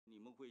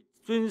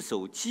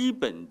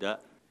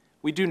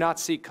We do not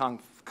seek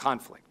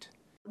conflict.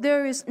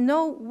 There is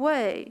no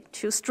way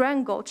to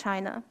strangle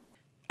China.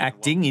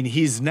 Acting in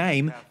his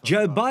name,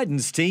 Joe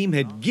Biden's team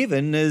had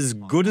given as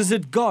good as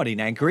it got in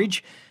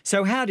Anchorage.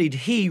 So how did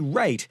he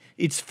rate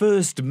its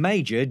first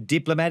major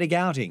diplomatic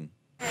outing?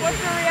 What's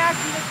your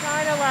reaction to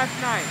China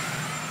last night?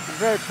 I'm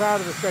very proud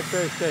of the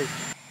Secretary of State.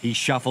 He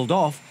shuffled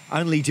off,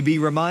 only to be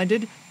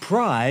reminded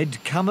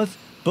pride cometh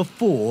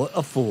before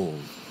a fall.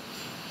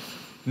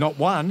 Not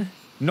one,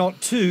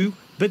 not two,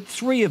 but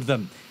three of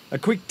them. A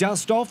quick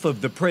dust-off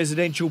of the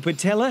presidential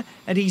patella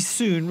and he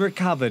soon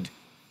recovered.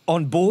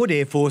 On board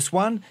Air Force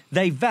One,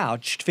 they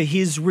vouched for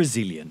his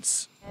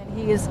resilience. And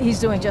he's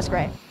doing just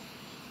great.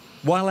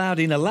 While out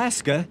in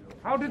Alaska,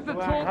 how did the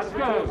talks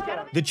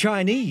go? The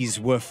Chinese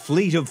were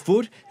fleet of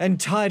foot and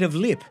tight of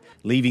lip,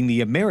 leaving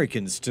the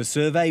Americans to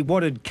survey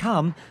what had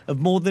come of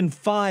more than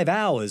 5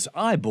 hours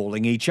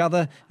eyeballing each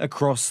other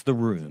across the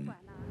room.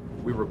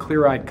 We were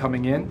clear-eyed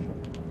coming in.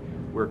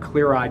 We're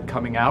clear-eyed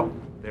coming out.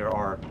 There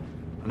are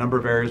a number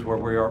of areas where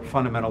we are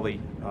fundamentally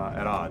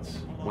at odds.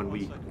 When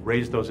we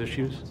raised those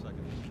issues,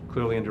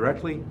 clearly and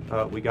directly,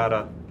 we got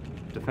a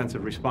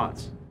defensive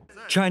response.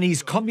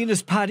 Chinese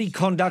Communist Party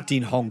conduct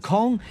in Hong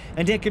Kong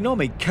and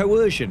economic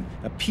coercion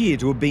appear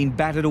to have been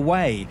battered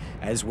away,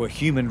 as were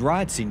human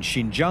rights in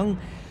Xinjiang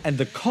and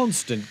the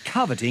constant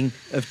coveting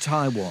of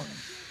Taiwan.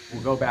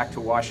 We'll go back to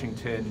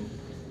Washington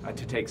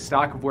to take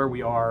stock of where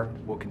we are.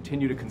 We'll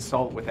continue to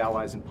consult with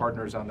allies and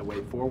partners on the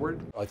way forward.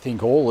 I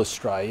think all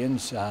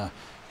Australians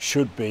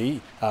should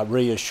be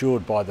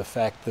reassured by the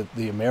fact that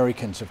the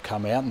Americans have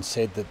come out and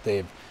said that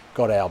they've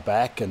got our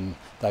back and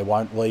they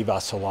won't leave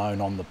us alone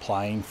on the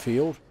playing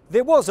field.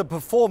 There was a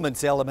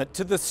performance element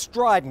to the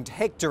strident,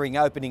 hectoring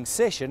opening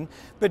session,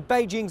 but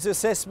Beijing's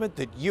assessment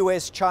that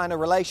US-China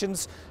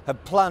relations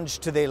have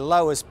plunged to their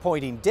lowest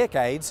point in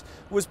decades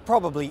was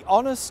probably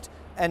honest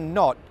and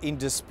not in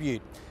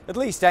dispute. At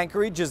least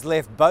Anchorage has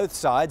left both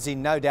sides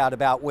in no doubt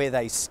about where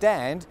they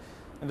stand,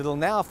 and it'll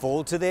now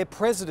fall to their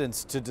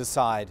presidents to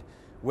decide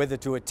whether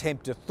to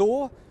attempt a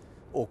thaw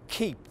or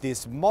keep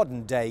this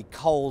modern-day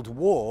Cold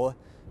War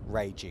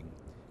raging.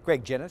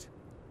 Greg Jennett,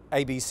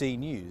 ABC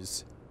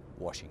News,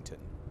 Washington.